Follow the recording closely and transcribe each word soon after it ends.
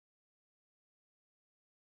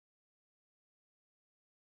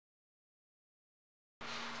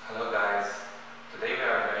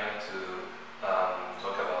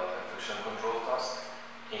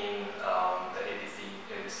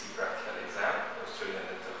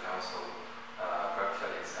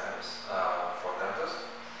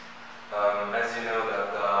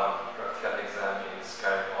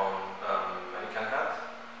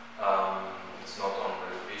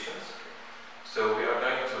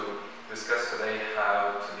discuss today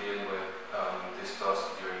how to deal with this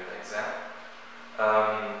task during the exam.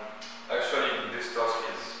 Actually, this task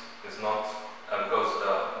is not because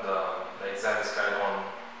the exam is carried on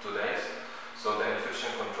 2 days, so the infection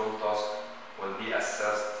control task will be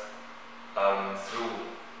assessed through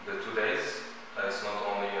the 2 days. It's not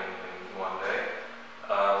only in 1 day,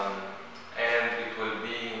 and it will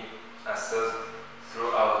be assessed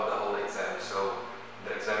throughout the whole exam. So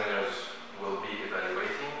the examiners will be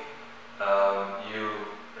evaluating you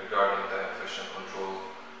regarding the infection control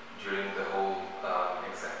during the whole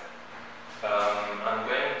exam. I'm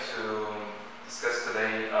going to discuss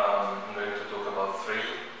today, I'm going to talk about 3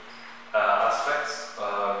 aspects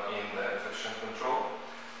in the infection control.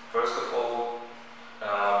 First of all,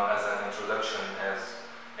 as an introduction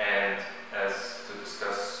and as to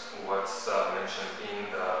discuss what's mentioned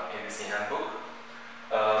in the ADC handbook.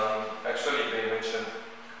 Actually, they mentioned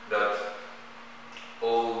that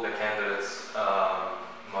all the candidates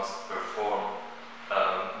must perform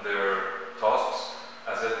their tasks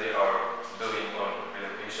as if they are doing on real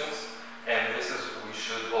patients, and we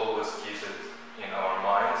should always keep it in our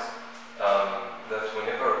minds that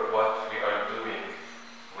whenever what we are doing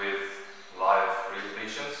with live real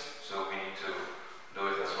patients, so we need to do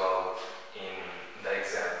it as well in the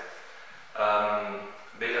exam.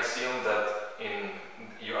 They assume that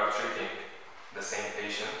you are treating the same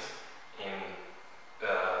patient in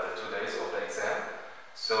the 2 days of the exam,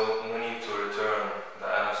 so no need to return the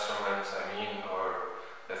instruments, or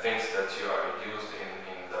the things that you are used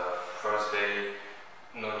in the first day.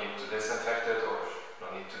 No need to disinfect it or no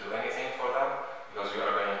need to do anything for them, because we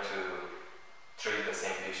are going to treat the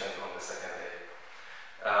same patient on the second day.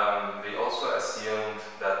 They also assumed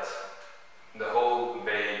that the whole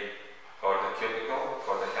bay or the cubicle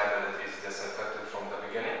for the candidate is disinfected from the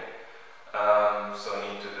beginning, so no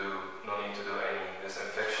need to do any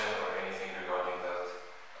disinfection or anything regarding that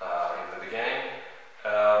in the beginning.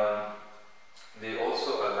 They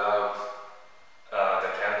also allowed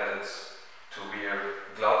the candidates to wear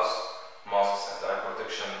gloves, masks, and eye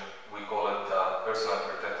protection. We call it the personal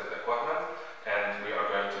protective equipment, and we are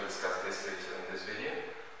going to discuss this later in this video.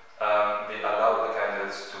 They allowed the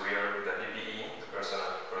candidates to wear the PPE, the personal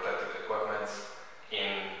protective equipment,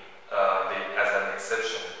 as an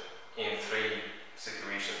exception in 3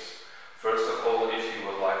 situations. First of all, if you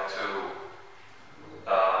would like to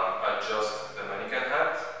adjust the mannequin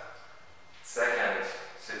hat. Second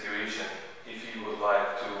situation, if you would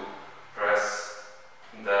like to press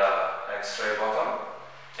the X-ray button.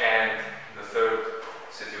 And the third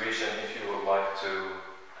situation, if you would like to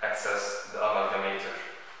access the amalgamator.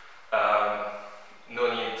 No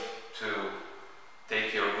need to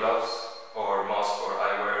take your gloves or mask or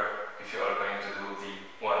eyewear if you are going to do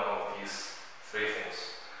one of these 3 things.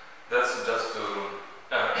 That's just to,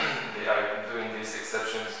 they are doing these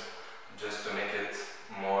exceptions just to make it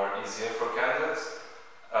more easier for candidates,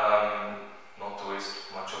 not to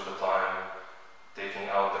waste much of the time taking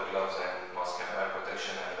out the gloves and mask and eye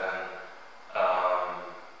protection and then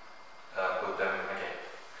put them again.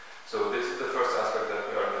 So this is the first aspect that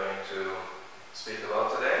we are going to speak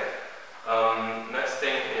about today. Next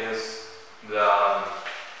thing is the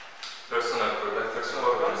personal protective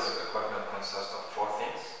equipment consists of 4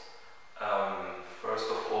 things.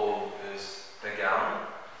 First of all is the gown,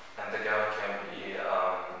 and the gown can be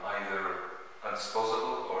either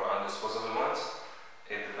disposable or undisposable ones.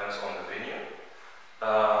 It depends on the venue.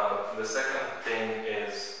 The second thing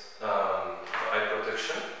is the eye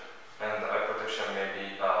protection, and the eye protection may be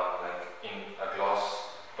like in a glass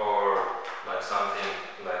or like something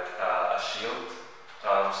like a shield,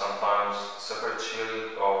 sometimes separate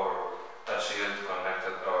shield or a shield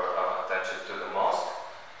connected or attached to the mask.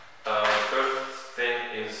 Third thing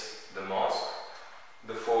is the mask.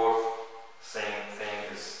 The fourth same thing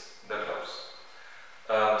is the gloves.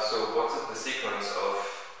 So what is the sequence of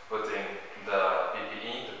putting the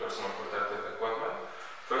PPE, the personal protective equipment?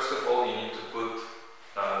 First of all, you need to put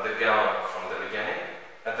the gown from the beginning.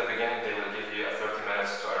 At the beginning, they will give you 30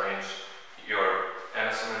 minutes to arrange your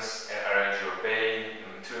instruments and arrange your bay,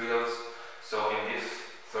 materials. So in these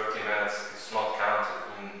 30 minutes, it's not counted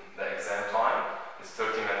in the exam time. It's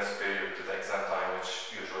 30 minutes period to the exam time,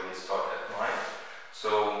 which usually start at 9.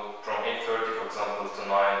 So from 8:30, for example, to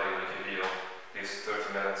 9, they will give you these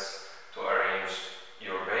 30 minutes to arrange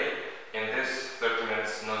your bay. In this 30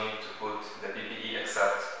 minutes, no need to put the PPE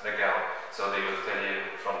except the gown. So they will tell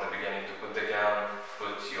you from the beginning to put the gown,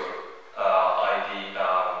 put your ID,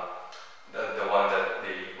 the one that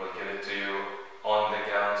they will give it to you on the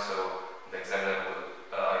gown, so the examiner will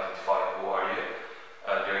identify who are you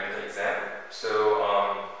during the exam. So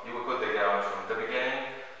you will put the gown from the beginning.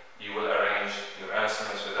 You will arrange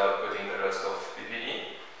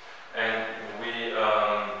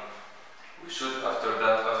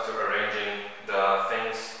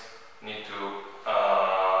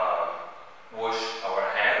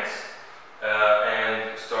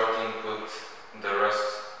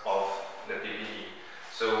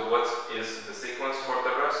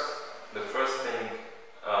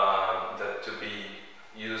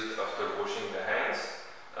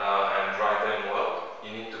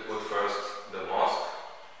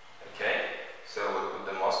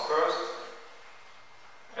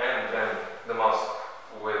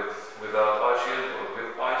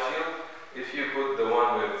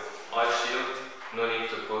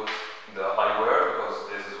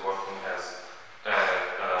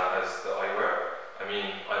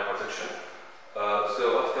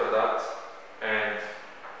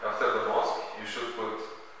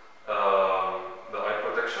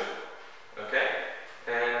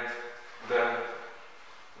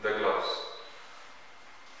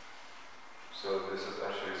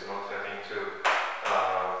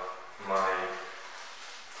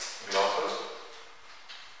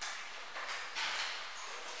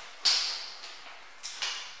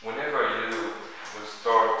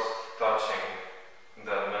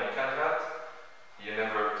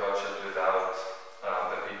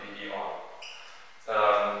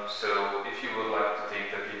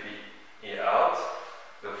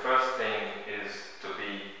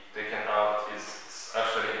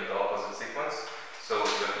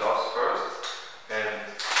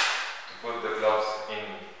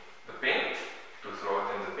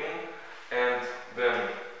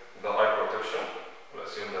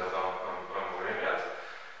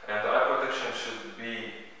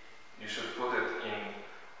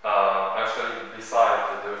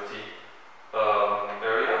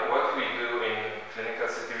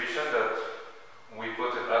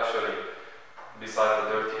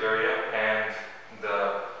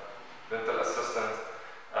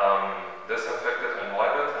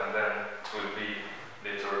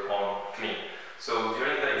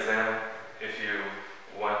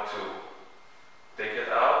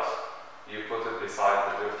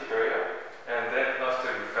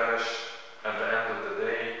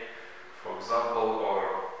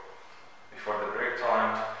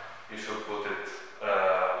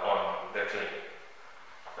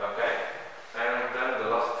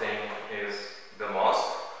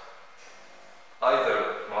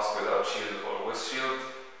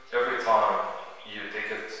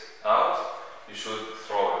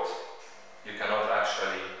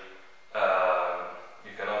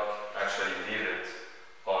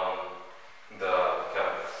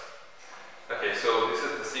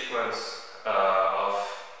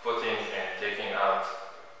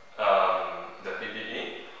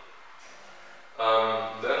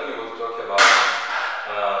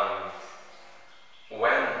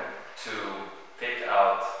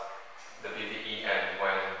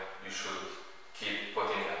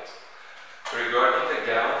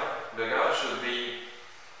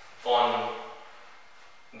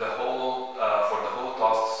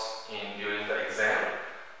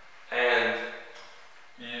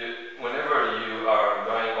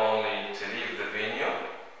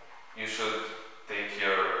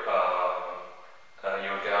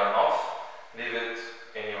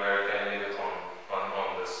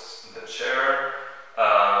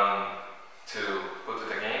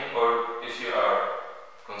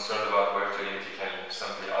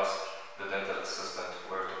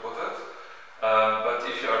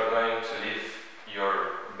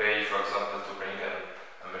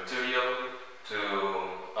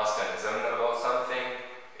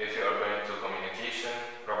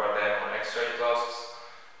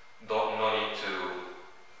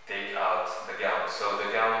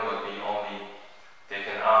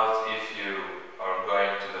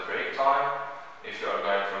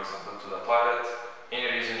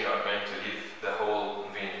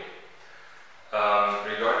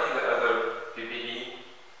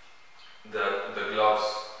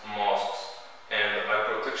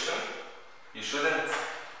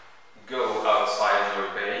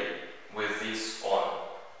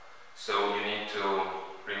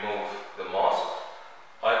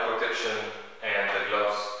protection and the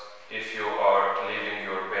gloves if you are leaving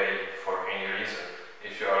your bay for any reason.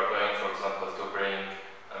 If you are going, for example, to bring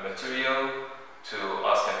a material to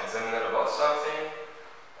ask an examiner about something,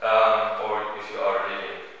 or if you are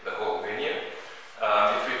leaving the whole venue.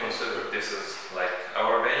 If we consider this as like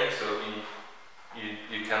our bay, so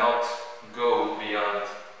you cannot go beyond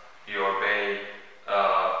your bay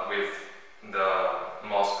with the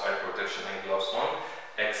mask, eye protection and gloves on,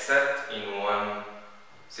 except in one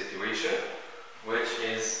situation, which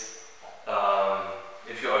is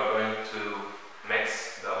if you are going to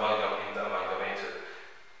mix the amalgam in the amalgamator,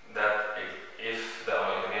 that if the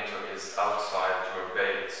amalgamator is outside your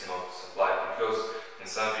bay, it's not supplied, because in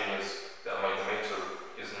some venues the amalgamator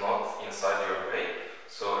is not inside your bay,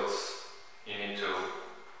 so you need to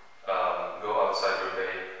go outside your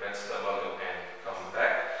bay, mix the amalgam and come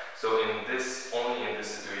back. So only in this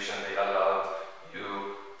situation they allowed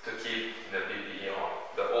you to keep the PPE on,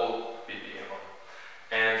 the old PPE on.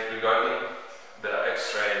 And regarding the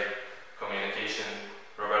X-ray communication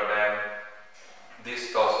rubber dam,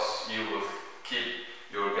 these tasks you will keep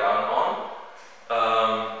your gown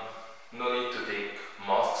on. No need to take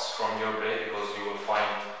masks from your bay, because you will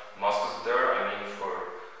find masks there, I mean for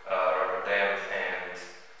rubber dam, and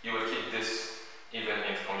you will keep this even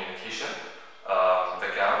in communication, the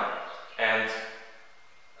gown. And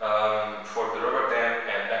for the rubber dam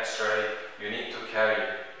and X-ray, you need to carry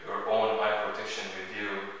your own eye protection with you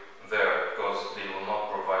there, because they will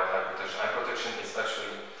not provide eye protection. Eye protection is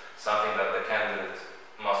actually something that the candidate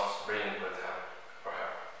must bring with him or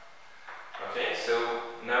her. Okay, so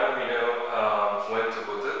now we know when to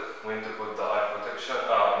put it, when to put the eye protection,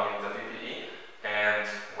 the PPE, and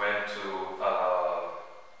when to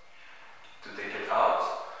take it out.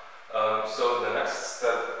 So the next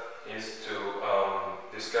step is to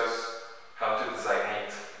discuss how to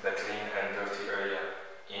designate the clean and dirty area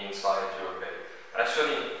inside your bay.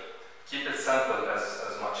 Actually, keep it simple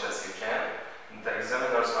as much as you can. The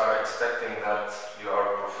examiners are expecting that you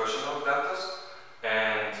are a professional dentist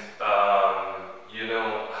and you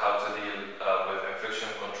know how to deal with infection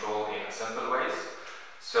control in simple ways.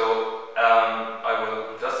 So I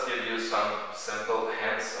will just give you some simple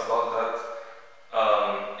hints about that.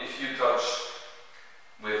 If you touch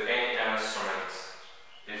with any instrument,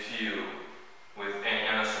 with any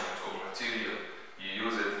instrument or material, you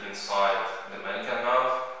use it inside the mannequin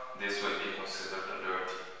mouth, this will be considered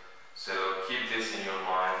dirty. So keep this in your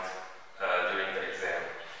mind during the exam.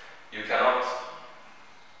 You cannot,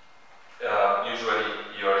 usually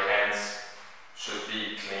your hands should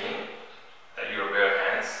be clean, your bare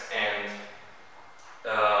hands, and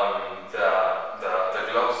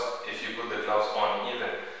the gloves, if you put the gloves on, even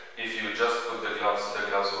if you just put the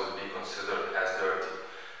gloves will be considered as dirty.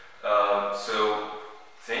 So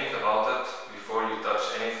think about it before you touch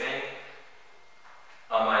anything.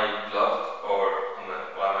 Am I gloved or am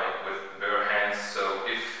I with bare hands? So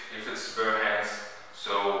if it's bare hands,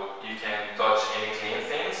 so you can touch any clean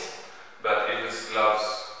things, but if it's gloves,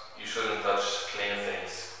 you shouldn't touch clean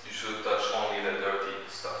things. You should touch only the dirty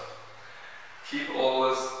stuff. Keep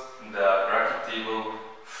always the bracket table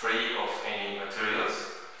free of any materials,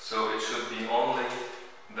 so it should be only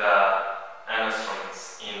the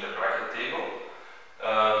instruments in the bracket table.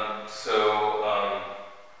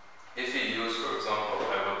 If you use, for example,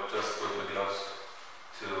 I will just put the gloves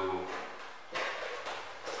to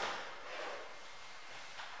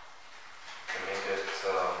make it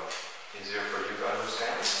easier for you to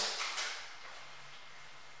understand.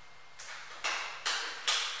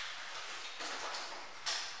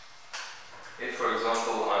 If, for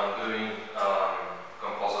example, I'm doing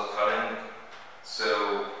composite filling,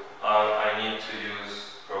 so I need to use,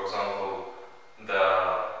 for example, the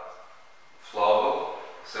flowable.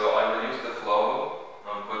 So I will use the flowable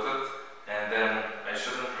and put it, and then I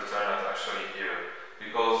shouldn't return it actually here,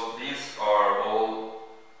 because these are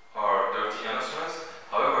all dirty instruments.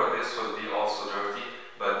 However, this will be also dirty,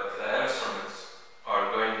 but the instruments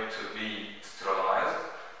are going to be sterilized,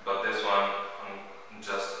 but this one I'm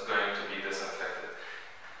just going to be disinfected.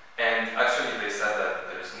 And actually they said that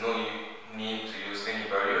there is no need to use any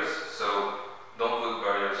barriers, so don't put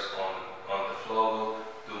barriers on the flowable,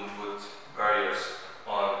 don't put barriers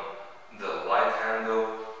on the light handle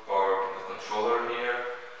or the controller here.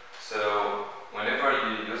 So whenever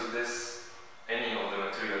you use this, any of the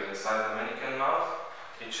material inside the mannequin mouth,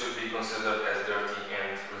 it should be considered as dirty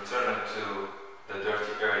and return it to the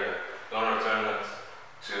dirty area. Don't return it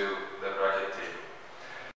to the bracket table.